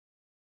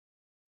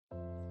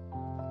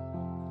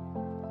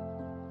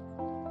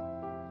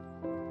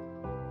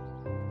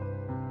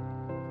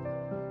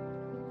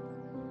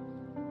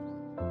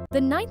The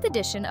 9th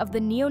edition of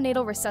the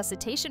Neonatal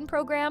Resuscitation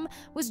Program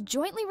was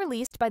jointly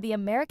released by the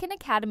American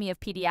Academy of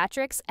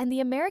Pediatrics and the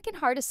American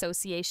Heart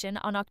Association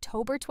on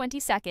October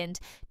 22,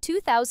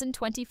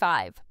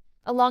 2025,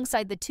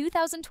 alongside the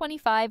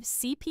 2025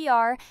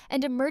 CPR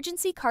and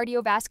Emergency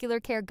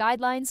Cardiovascular Care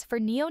Guidelines for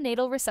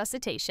Neonatal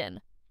Resuscitation.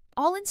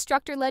 All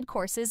instructor-led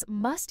courses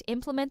must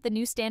implement the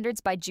new standards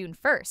by June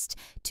 1,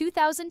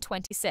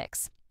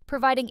 2026,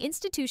 providing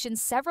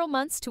institutions several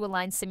months to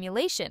align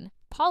simulation,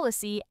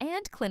 policy,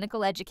 and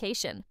clinical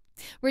education.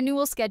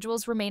 Renewal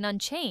schedules remain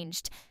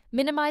unchanged,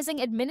 minimizing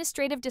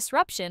administrative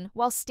disruption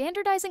while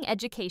standardizing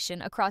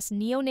education across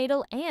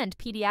neonatal and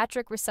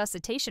pediatric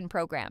resuscitation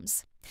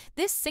programs.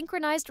 This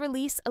synchronized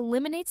release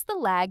eliminates the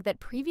lag that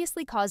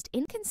previously caused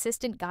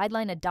inconsistent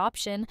guideline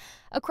adoption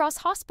across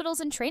hospitals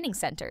and training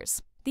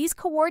centers. These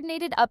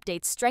coordinated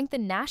updates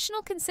strengthen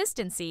national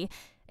consistency,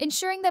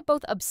 ensuring that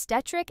both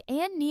obstetric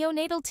and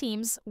neonatal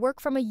teams work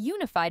from a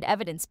unified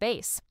evidence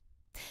base.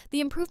 The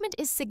improvement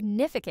is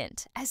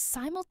significant, as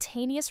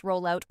simultaneous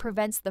rollout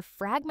prevents the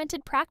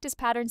fragmented practice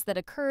patterns that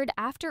occurred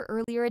after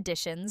earlier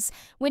editions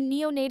when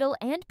neonatal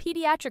and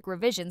pediatric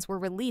revisions were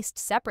released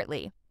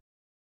separately.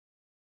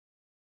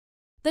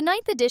 The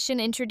 9th edition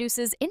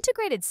introduces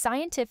integrated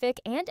scientific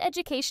and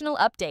educational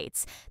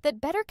updates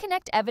that better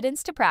connect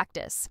evidence to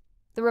practice.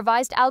 The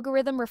revised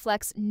algorithm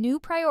reflects new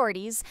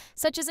priorities,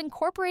 such as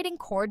incorporating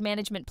cord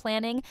management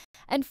planning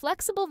and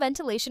flexible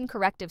ventilation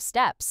corrective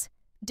steps.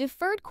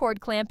 Deferred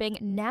cord clamping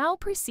now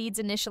precedes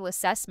initial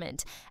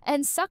assessment,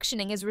 and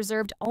suctioning is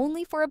reserved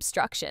only for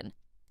obstruction.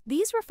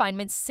 These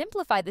refinements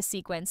simplify the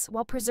sequence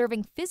while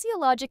preserving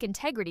physiologic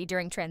integrity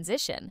during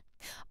transition.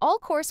 All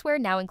courseware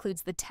now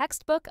includes the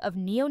textbook of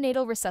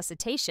neonatal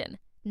resuscitation,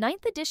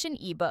 9th edition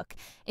ebook,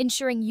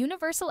 ensuring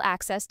universal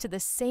access to the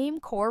same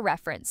core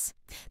reference.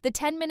 The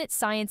 10-minute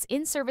Science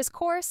in-Service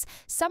course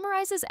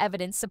summarizes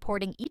evidence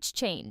supporting each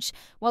change,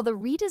 while the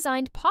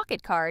redesigned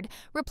Pocket Card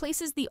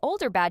replaces the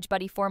older Badge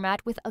Buddy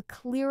format with a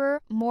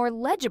clearer, more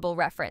legible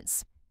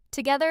reference.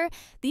 Together,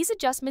 these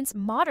adjustments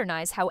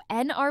modernize how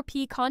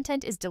NRP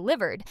content is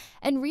delivered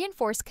and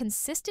reinforce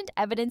consistent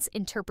evidence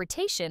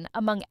interpretation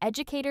among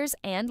educators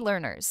and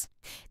learners.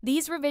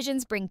 These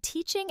revisions bring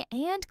teaching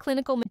and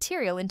clinical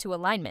material into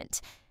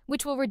alignment,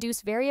 which will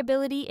reduce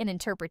variability in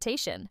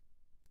interpretation.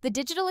 The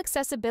digital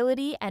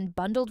accessibility and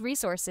bundled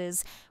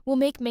resources will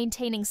make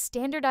maintaining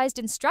standardized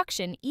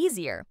instruction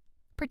easier,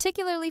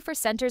 particularly for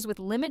centers with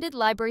limited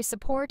library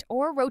support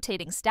or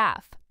rotating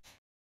staff.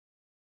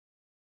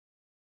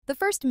 The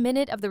first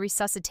minute of the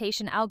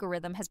resuscitation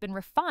algorithm has been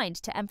refined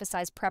to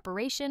emphasize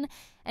preparation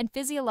and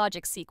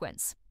physiologic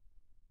sequence.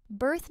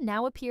 Birth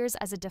now appears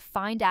as a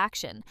defined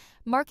action,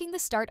 marking the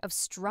start of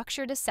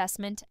structured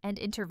assessment and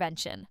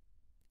intervention.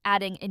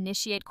 Adding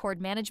Initiate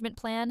Cord Management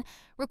Plan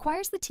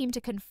requires the team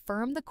to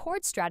confirm the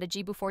cord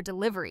strategy before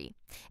delivery,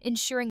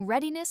 ensuring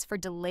readiness for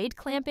delayed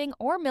clamping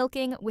or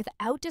milking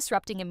without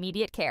disrupting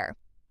immediate care.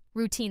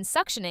 Routine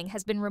suctioning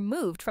has been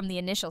removed from the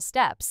initial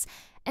steps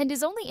and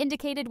is only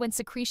indicated when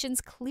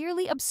secretions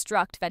clearly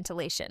obstruct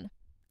ventilation.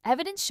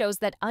 Evidence shows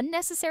that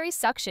unnecessary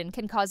suction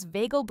can cause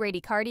vagal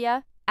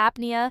bradycardia,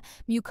 apnea,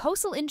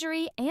 mucosal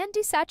injury, and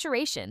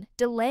desaturation,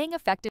 delaying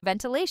effective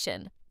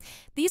ventilation.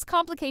 These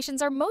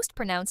complications are most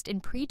pronounced in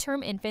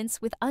preterm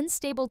infants with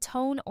unstable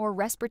tone or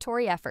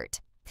respiratory effort.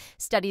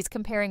 Studies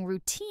comparing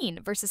routine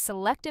versus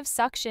selective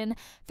suction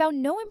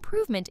found no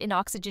improvement in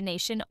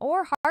oxygenation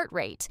or heart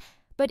rate,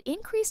 but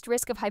increased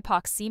risk of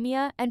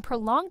hypoxemia and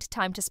prolonged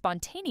time to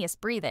spontaneous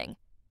breathing.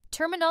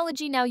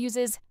 Terminology now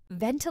uses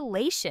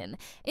ventilation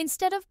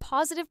instead of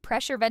positive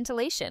pressure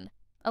ventilation,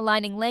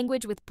 aligning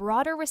language with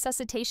broader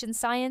resuscitation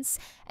science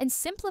and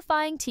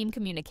simplifying team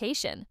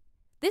communication.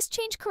 This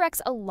change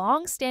corrects a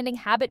long-standing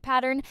habit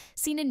pattern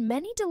seen in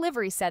many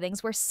delivery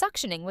settings where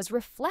suctioning was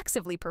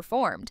reflexively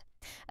performed.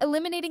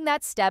 Eliminating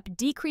that step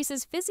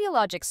decreases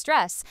physiologic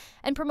stress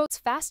and promotes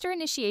faster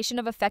initiation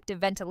of effective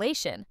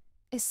ventilation,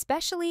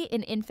 especially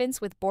in infants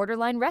with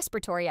borderline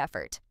respiratory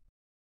effort.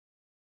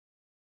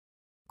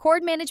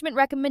 Cord management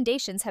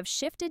recommendations have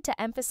shifted to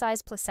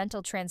emphasize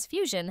placental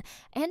transfusion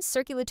and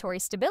circulatory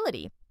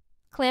stability.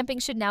 Clamping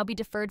should now be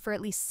deferred for at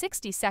least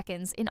 60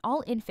 seconds in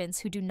all infants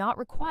who do not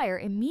require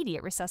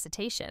immediate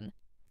resuscitation.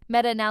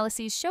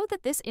 Meta-analyses show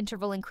that this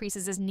interval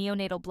increases as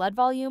neonatal blood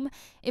volume,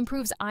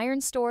 improves iron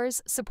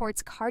stores,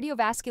 supports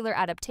cardiovascular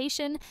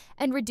adaptation,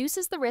 and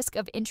reduces the risk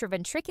of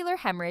intraventricular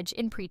hemorrhage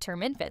in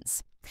preterm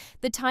infants.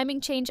 The timing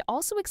change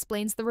also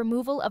explains the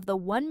removal of the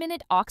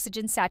 1-minute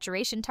oxygen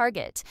saturation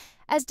target,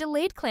 as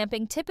delayed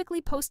clamping typically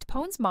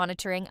postpones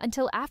monitoring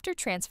until after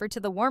transfer to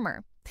the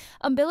warmer.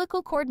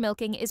 Umbilical cord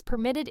milking is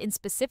permitted in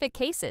specific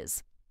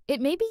cases. It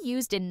may be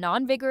used in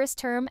non-vigorous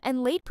term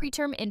and late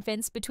preterm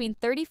infants between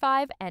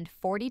 35 and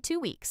 42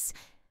 weeks,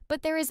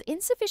 but there is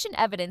insufficient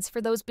evidence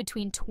for those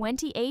between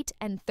 28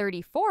 and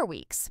 34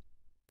 weeks.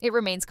 It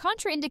remains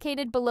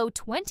contraindicated below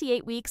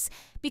 28 weeks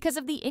because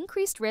of the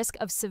increased risk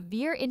of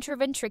severe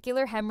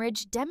intraventricular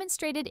hemorrhage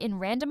demonstrated in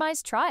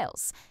randomized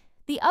trials.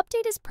 The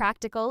update is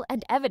practical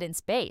and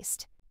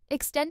evidence-based.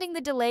 Extending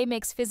the delay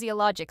makes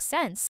physiologic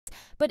sense,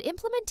 but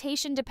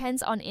implementation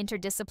depends on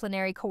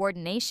interdisciplinary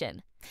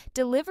coordination.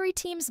 Delivery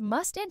teams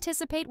must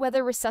anticipate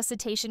whether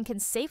resuscitation can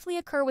safely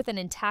occur with an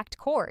intact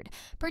cord,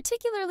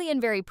 particularly in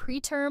very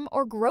preterm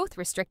or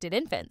growth-restricted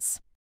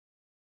infants.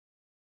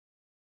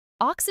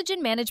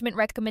 Oxygen management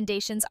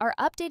recommendations are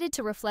updated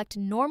to reflect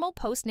normal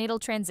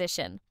postnatal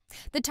transition.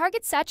 The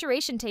target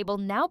saturation table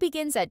now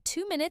begins at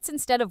 2 minutes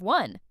instead of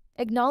 1,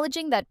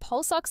 acknowledging that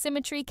pulse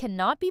oximetry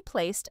cannot be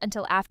placed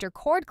until after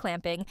cord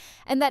clamping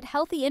and that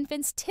healthy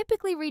infants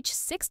typically reach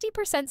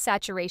 60%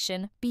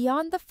 saturation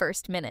beyond the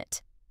first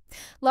minute.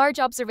 Large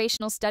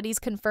observational studies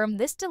confirm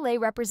this delay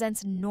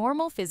represents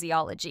normal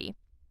physiology.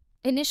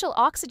 Initial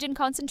oxygen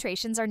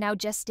concentrations are now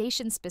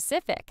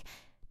gestation-specific.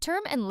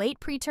 Term and late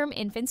preterm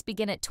infants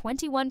begin at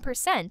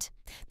 21%,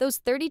 those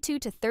 32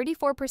 to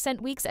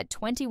 34% weeks at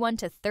 21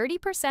 to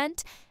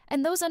 30%,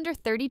 and those under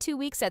 32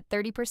 weeks at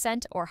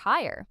 30% or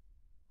higher.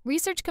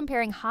 Research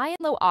comparing high and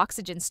low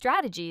oxygen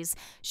strategies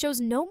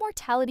shows no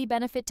mortality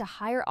benefit to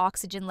higher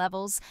oxygen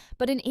levels,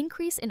 but an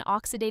increase in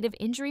oxidative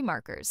injury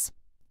markers.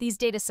 These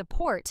data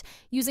support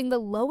using the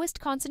lowest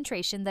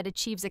concentration that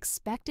achieves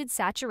expected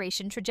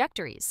saturation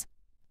trajectories.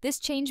 This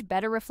change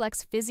better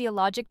reflects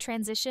physiologic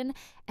transition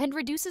and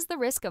reduces the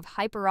risk of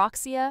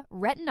hyperoxia,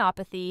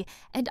 retinopathy,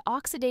 and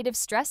oxidative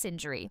stress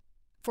injury.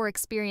 For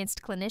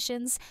experienced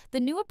clinicians, the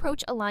new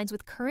approach aligns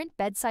with current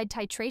bedside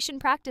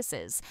titration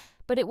practices,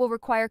 but it will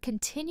require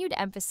continued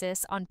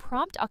emphasis on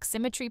prompt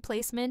oximetry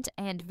placement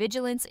and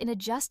vigilance in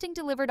adjusting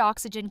delivered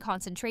oxygen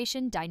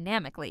concentration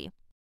dynamically.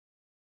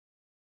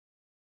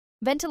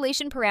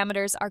 Ventilation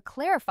parameters are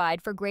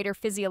clarified for greater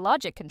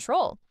physiologic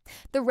control.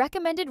 The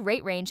recommended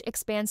rate range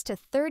expands to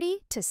 30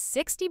 to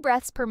 60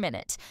 breaths per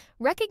minute,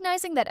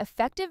 recognizing that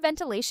effective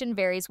ventilation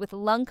varies with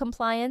lung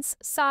compliance,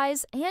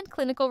 size, and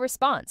clinical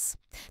response.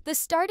 The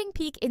starting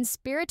peak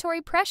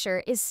inspiratory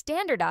pressure is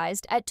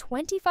standardized at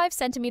 25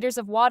 centimeters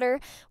of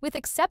water, with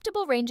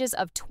acceptable ranges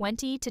of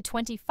 20 to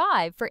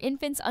 25 for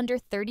infants under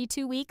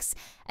 32 weeks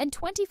and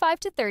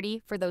 25 to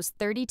 30 for those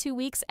 32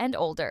 weeks and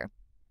older.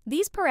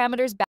 These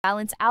parameters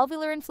balance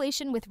alveolar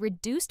inflation with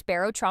reduced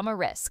barotrauma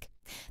risk.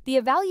 The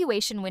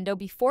evaluation window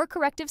before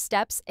corrective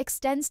steps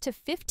extends to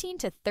 15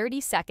 to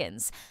 30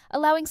 seconds,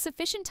 allowing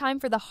sufficient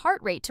time for the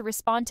heart rate to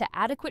respond to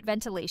adequate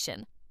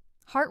ventilation.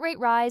 Heart rate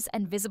rise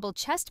and visible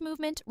chest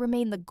movement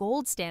remain the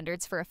gold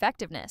standards for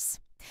effectiveness.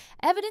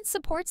 Evidence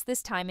supports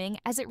this timing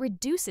as it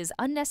reduces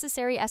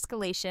unnecessary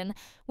escalation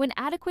when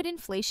adequate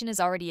inflation is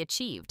already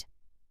achieved.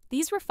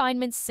 These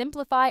refinements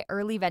simplify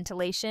early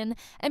ventilation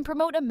and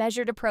promote a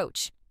measured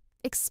approach.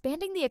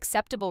 Expanding the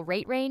acceptable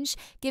rate range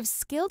gives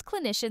skilled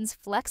clinicians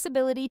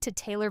flexibility to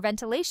tailor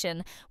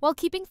ventilation while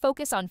keeping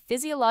focus on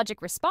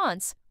physiologic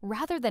response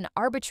rather than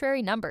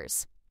arbitrary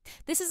numbers.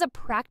 This is a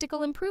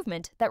practical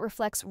improvement that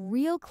reflects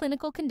real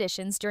clinical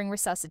conditions during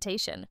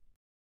resuscitation.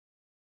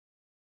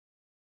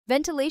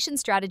 Ventilation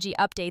strategy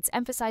updates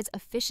emphasize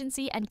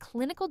efficiency and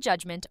clinical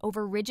judgment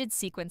over rigid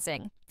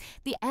sequencing.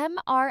 The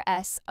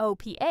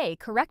MRSOPA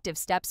corrective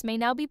steps may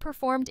now be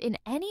performed in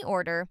any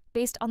order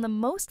based on the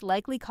most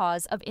likely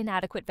cause of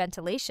inadequate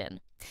ventilation.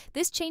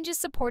 This change is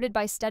supported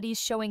by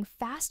studies showing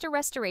faster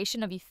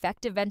restoration of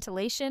effective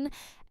ventilation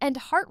and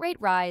heart rate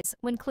rise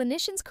when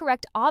clinicians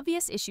correct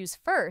obvious issues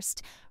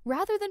first,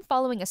 rather than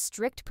following a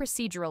strict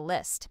procedural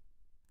list.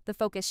 The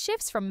focus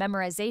shifts from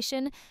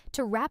memorization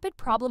to rapid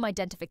problem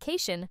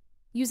identification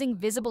using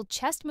visible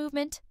chest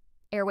movement,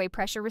 airway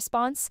pressure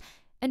response,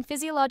 and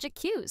physiologic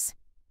cues.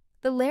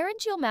 The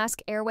laryngeal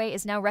mask airway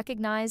is now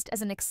recognized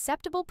as an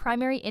acceptable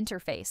primary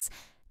interface,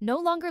 no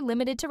longer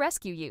limited to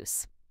rescue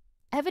use.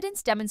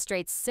 Evidence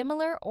demonstrates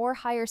similar or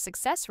higher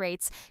success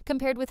rates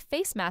compared with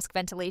face mask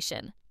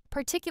ventilation,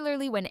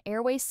 particularly when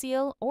airway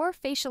seal or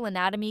facial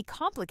anatomy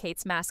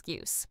complicates mask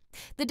use.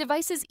 The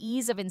device's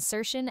ease of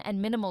insertion and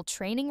minimal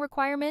training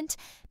requirement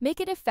make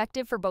it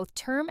effective for both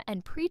term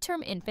and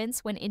preterm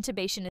infants when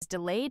intubation is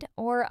delayed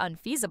or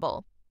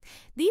unfeasible.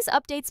 These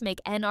updates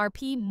make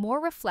NRP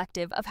more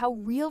reflective of how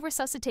real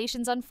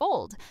resuscitations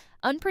unfold,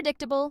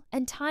 unpredictable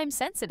and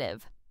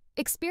time-sensitive.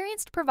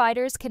 Experienced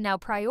providers can now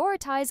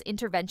prioritize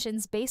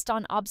interventions based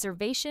on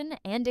observation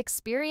and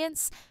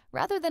experience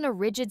rather than a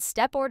rigid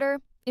step order,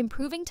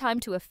 improving time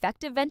to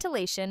effective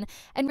ventilation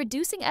and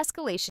reducing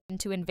escalation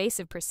to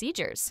invasive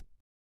procedures.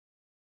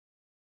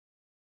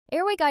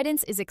 Airway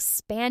guidance is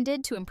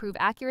expanded to improve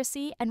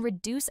accuracy and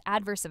reduce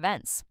adverse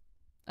events.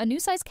 A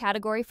new size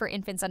category for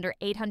infants under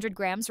 800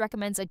 grams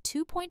recommends a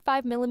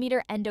 2.5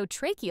 millimeter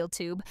endotracheal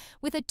tube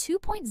with a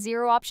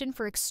 2.0 option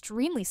for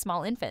extremely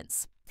small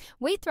infants.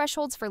 Weight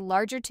thresholds for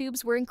larger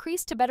tubes were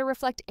increased to better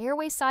reflect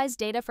airway size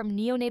data from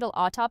neonatal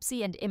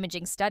autopsy and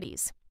imaging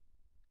studies.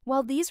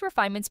 While these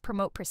refinements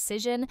promote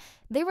precision,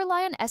 they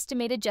rely on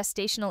estimated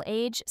gestational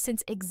age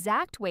since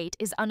exact weight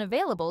is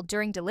unavailable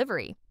during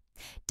delivery.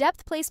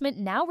 Depth placement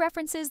now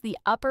references the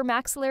upper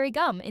maxillary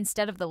gum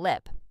instead of the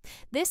lip.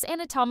 This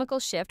anatomical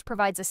shift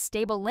provides a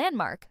stable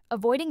landmark,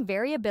 avoiding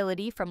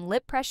variability from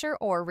lip pressure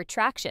or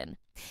retraction.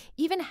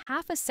 Even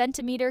half a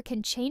centimeter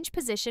can change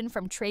position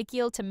from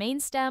tracheal to main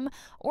stem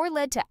or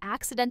lead to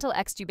accidental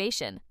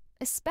extubation,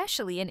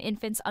 especially in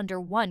infants under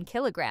 1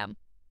 kilogram.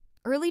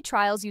 Early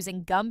trials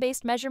using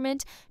gum-based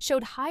measurement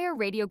showed higher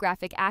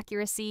radiographic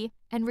accuracy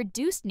and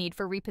reduced need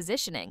for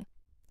repositioning.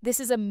 This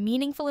is a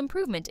meaningful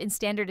improvement in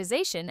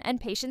standardization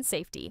and patient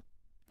safety.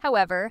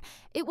 However,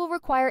 it will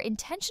require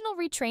intentional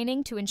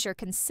retraining to ensure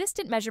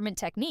consistent measurement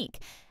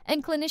technique,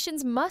 and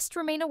clinicians must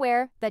remain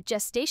aware that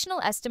gestational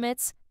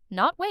estimates,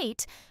 not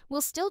weight, will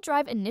still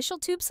drive initial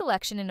tube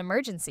selection in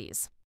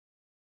emergencies.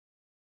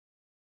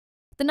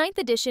 The 9th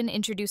edition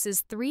introduces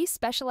 3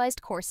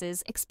 specialized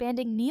courses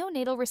expanding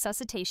neonatal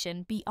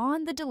resuscitation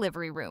beyond the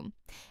delivery room.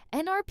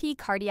 NRP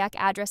Cardiac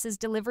addresses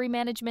delivery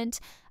management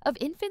of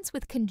infants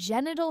with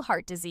congenital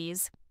heart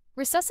disease.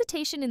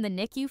 Resuscitation in the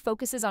NICU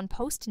focuses on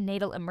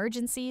postnatal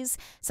emergencies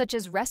such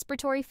as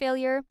respiratory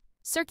failure,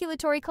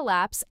 circulatory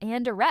collapse,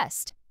 and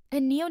arrest.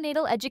 And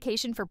neonatal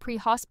education for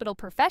pre-hospital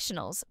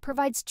professionals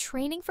provides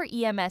training for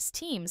EMS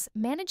teams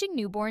managing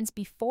newborns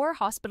before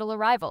hospital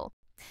arrival.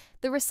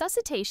 The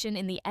resuscitation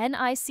in the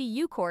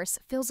NICU course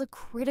fills a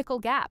critical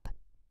gap.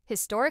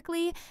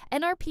 Historically,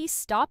 NRP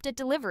stopped at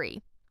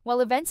delivery,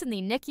 while events in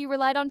the NICU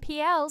relied on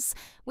PLs,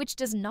 which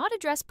does not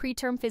address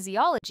preterm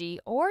physiology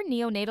or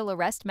neonatal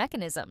arrest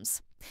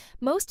mechanisms.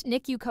 Most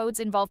NICU codes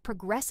involve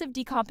progressive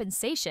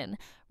decompensation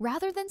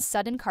rather than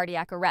sudden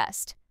cardiac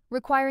arrest,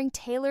 requiring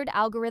tailored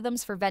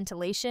algorithms for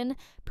ventilation,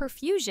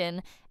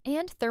 perfusion,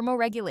 and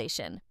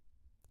thermoregulation.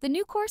 The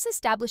new course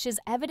establishes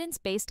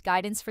evidence-based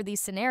guidance for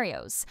these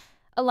scenarios,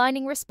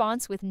 aligning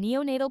response with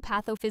neonatal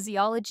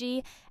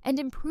pathophysiology and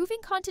improving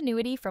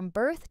continuity from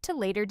birth to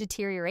later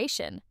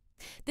deterioration.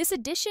 This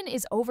addition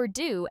is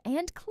overdue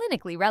and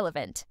clinically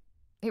relevant.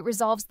 It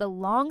resolves the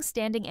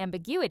long-standing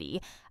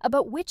ambiguity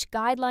about which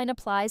guideline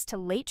applies to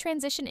late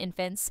transition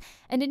infants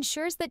and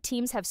ensures that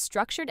teams have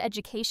structured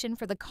education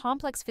for the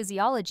complex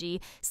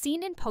physiology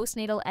seen in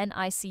postnatal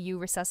NICU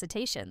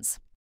resuscitations.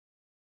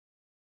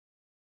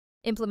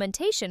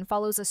 Implementation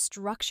follows a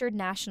structured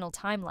national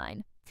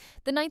timeline.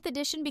 The 9th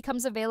edition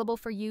becomes available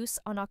for use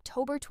on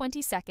October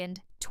 22,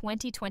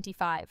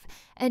 2025,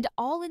 and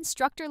all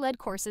instructor-led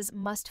courses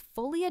must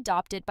fully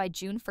adopt it by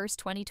June 1,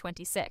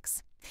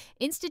 2026.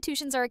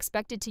 Institutions are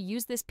expected to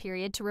use this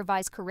period to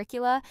revise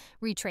curricula,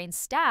 retrain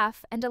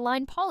staff, and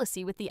align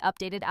policy with the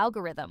updated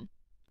algorithm.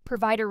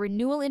 Provider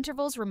renewal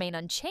intervals remain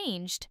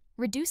unchanged,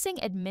 reducing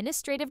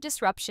administrative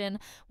disruption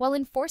while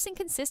enforcing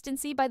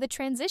consistency by the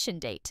transition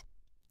date.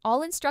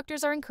 All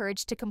instructors are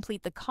encouraged to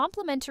complete the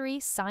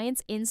complementary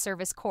Science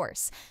in-Service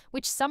course,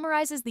 which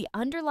summarizes the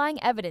underlying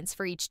evidence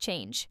for each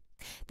change.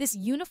 This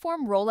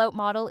uniform rollout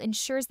model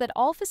ensures that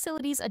all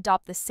facilities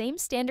adopt the same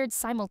standards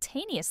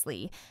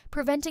simultaneously,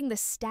 preventing the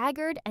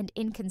staggered and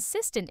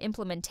inconsistent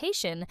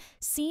implementation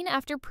seen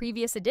after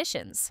previous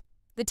editions.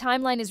 The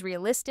timeline is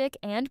realistic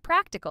and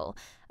practical,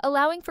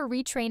 allowing for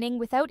retraining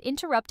without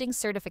interrupting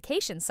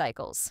certification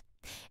cycles.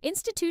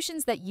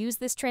 Institutions that use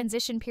this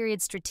transition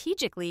period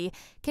strategically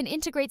can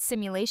integrate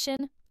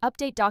simulation,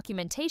 update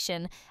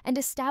documentation, and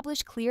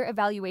establish clear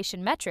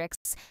evaluation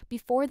metrics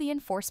before the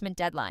enforcement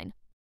deadline.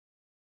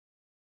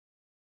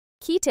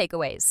 Key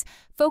takeaways: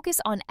 focus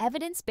on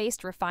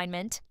evidence-based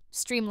refinement,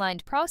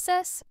 streamlined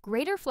process,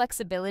 greater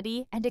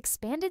flexibility, and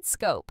expanded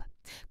scope.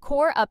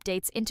 Core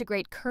updates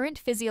integrate current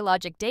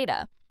physiologic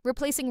data,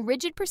 replacing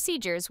rigid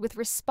procedures with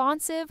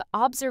responsive,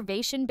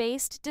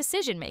 observation-based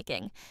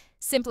decision-making.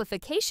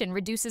 Simplification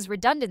reduces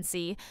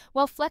redundancy,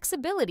 while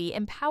flexibility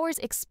empowers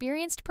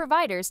experienced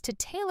providers to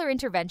tailor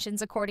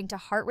interventions according to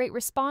heart rate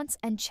response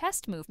and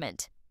chest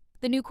movement.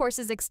 The new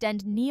courses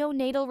extend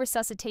neonatal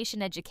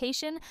resuscitation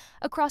education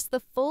across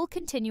the full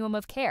continuum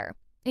of care,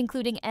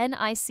 including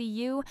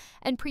NICU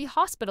and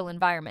pre-hospital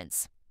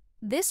environments.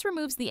 This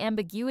removes the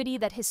ambiguity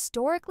that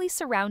historically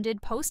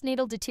surrounded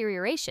postnatal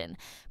deterioration,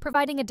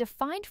 providing a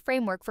defined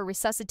framework for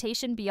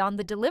resuscitation beyond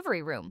the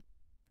delivery room.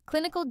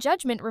 Clinical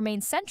judgment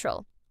remains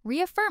central,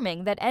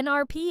 reaffirming that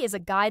NRP is a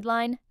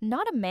guideline,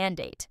 not a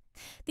mandate.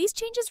 These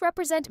changes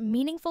represent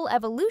meaningful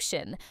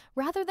evolution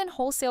rather than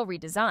wholesale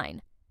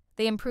redesign.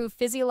 They improve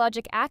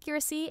physiologic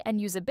accuracy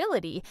and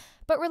usability,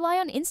 but rely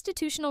on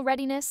institutional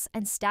readiness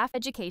and staff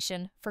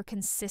education for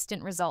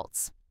consistent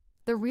results.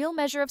 The real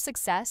measure of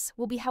success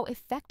will be how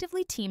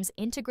effectively teams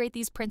integrate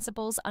these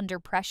principles under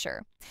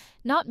pressure,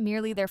 not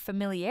merely their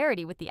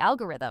familiarity with the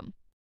algorithm.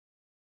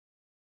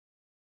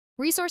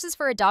 Resources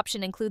for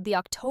adoption include the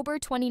October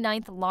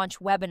 29th launch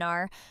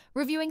webinar,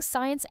 reviewing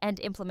science and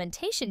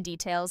implementation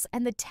details,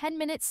 and the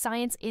 10-minute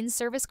Science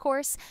in-Service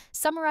course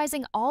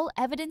summarizing all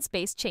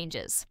evidence-based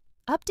changes.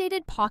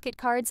 Updated pocket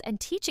cards and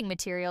teaching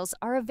materials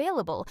are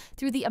available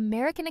through the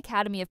American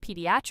Academy of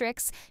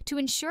Pediatrics to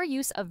ensure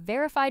use of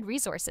verified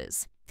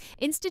resources.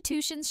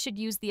 Institutions should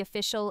use the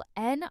official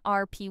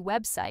NRP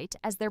website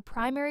as their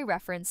primary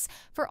reference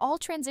for all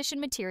transition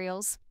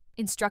materials,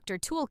 instructor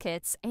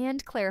toolkits,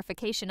 and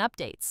clarification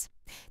updates.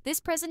 This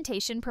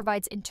presentation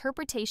provides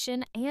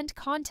interpretation and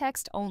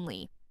context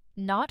only,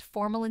 not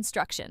formal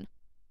instruction.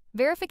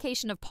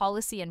 Verification of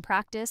policy and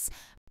practice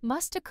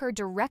must occur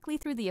directly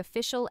through the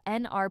official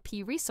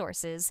NRP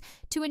resources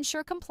to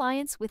ensure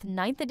compliance with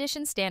 9th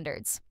edition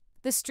standards.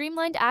 The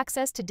streamlined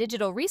access to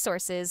digital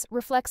resources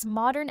reflects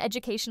modern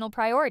educational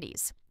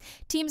priorities.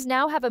 Teams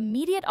now have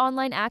immediate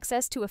online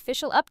access to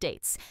official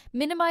updates,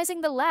 minimizing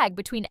the lag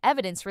between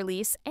evidence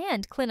release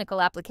and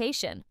clinical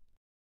application.